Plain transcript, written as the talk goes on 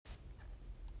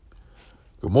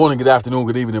Good morning, good afternoon,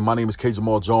 good evening. My name is K.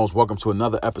 Jamal Jones. Welcome to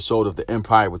another episode of The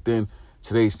Empire Within.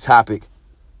 Today's topic,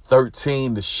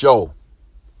 13 to show.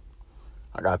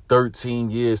 I got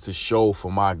 13 years to show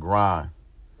for my grind.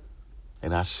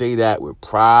 And I say that with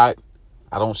pride.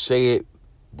 I don't say it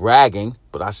bragging,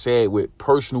 but I say it with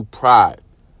personal pride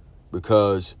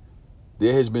because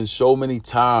there has been so many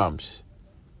times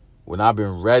when I've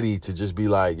been ready to just be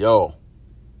like, yo,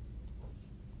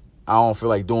 I don't feel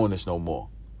like doing this no more.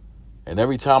 And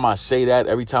every time I say that,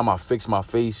 every time I fix my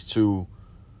face to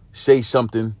say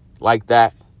something like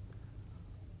that,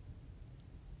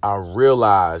 I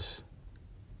realize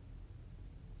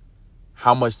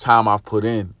how much time I've put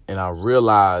in, and I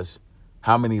realize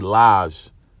how many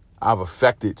lives I've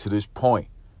affected to this point.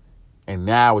 And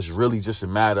now it's really just a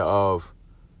matter of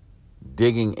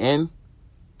digging in,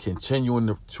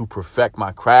 continuing to perfect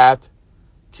my craft,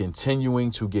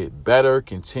 continuing to get better,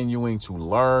 continuing to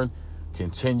learn,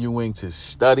 continuing to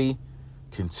study,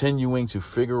 continuing to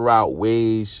figure out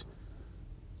ways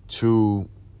to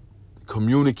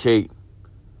communicate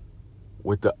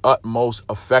with the utmost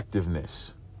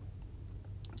effectiveness.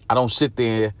 I don't sit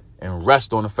there and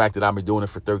rest on the fact that I've been doing it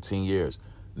for 13 years.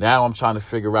 Now I'm trying to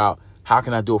figure out, how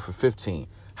can I do it for 15?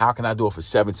 How can I do it for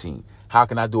 17? How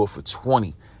can I do it for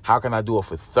 20? How can I do it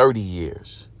for 30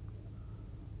 years?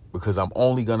 Because I'm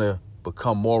only going to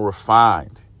become more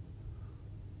refined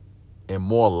and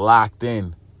more locked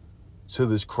in to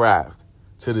this craft,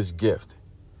 to this gift.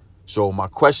 So my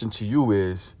question to you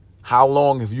is, how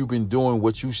long have you been doing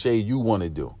what you say you want to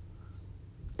do?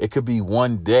 It could be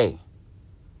one day,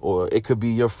 or it could be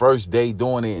your first day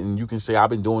doing it, and you can say, I've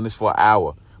been doing this for an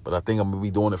hour, but I think I'm going to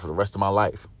be doing it for the rest of my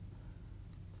life.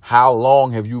 How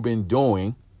long have you been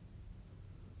doing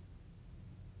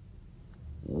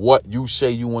what you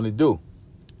say you want to do?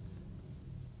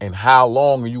 And how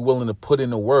long are you willing to put in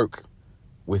the work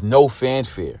with no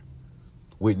fanfare,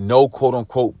 with no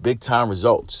quote-unquote big-time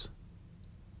results?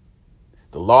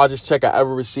 The largest check I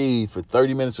ever received for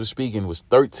 30 minutes of speaking was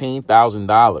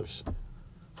 $13,000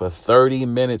 for 30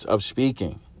 minutes of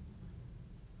speaking.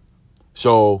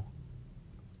 So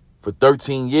for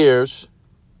 13 years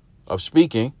of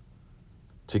speaking,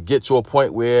 to get to a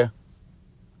point where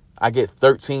I get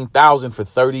 $13,000 for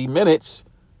 30 minutes,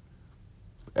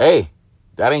 hey,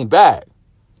 that ain't bad.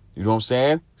 You know what I'm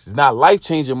saying? It's not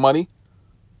life-changing money,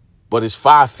 but it's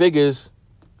 5 figures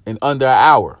in under an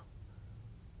hour.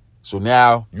 So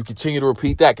now you continue to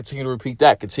repeat that, continue to repeat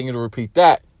that, continue to repeat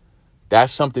that.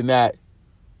 That's something that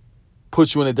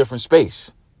puts you in a different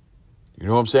space. You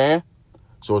know what I'm saying?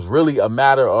 So it's really a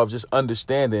matter of just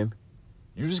understanding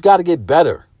you just got to get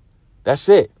better. That's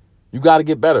it. You got to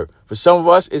get better. For some of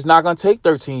us, it's not going to take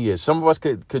 13 years. Some of us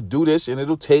could do this and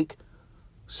it'll take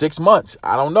 6 months.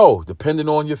 I don't know. Depending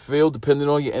on your field, depending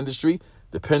on your industry,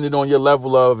 depending on your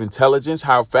level of intelligence,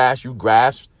 how fast you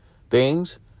grasp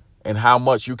things, and how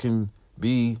much you can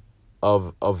be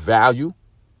of value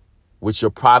with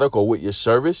your product or with your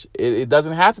service. It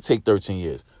doesn't have to take 13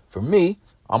 years. For me,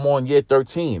 I'm on year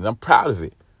 13 and I'm proud of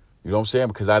it. You know what I'm saying?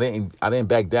 Because I didn't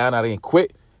back down. I didn't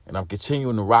quit. And I'm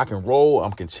continuing to rock and roll.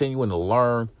 I'm continuing to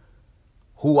learn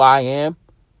who I am.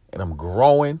 And I'm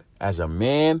growing as a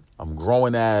man. I'm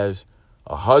growing as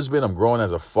a husband. I'm growing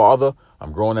as a father.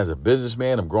 I'm growing as a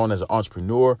businessman. I'm growing as an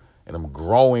entrepreneur. And I'm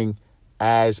growing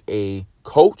as a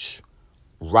coach,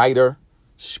 writer,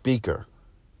 speaker.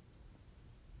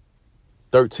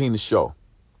 13 to show.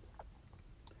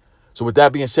 So with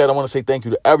that being said, I want to say thank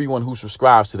you to everyone who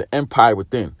subscribes to The Empire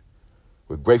Within.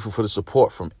 We're grateful for the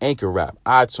support from Anchor Rap,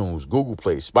 iTunes, Google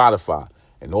Play, Spotify,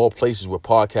 and all places where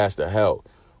podcasts are held.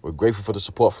 We're grateful for the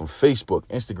support from Facebook,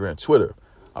 Instagram, Twitter.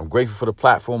 I'm grateful for the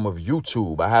platform of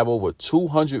YouTube. I have over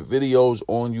 200 videos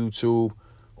on YouTube.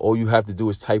 All you have to do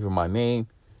is type in my name,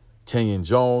 Kenyon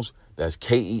Jones. That's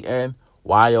Kenyon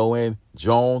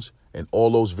Jones. And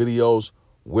all those videos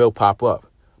will pop up.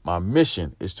 My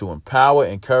mission is to empower,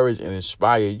 encourage, and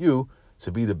inspire you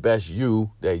to be the best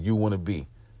you that you want to be.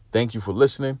 Thank you for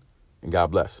listening, and God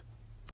bless.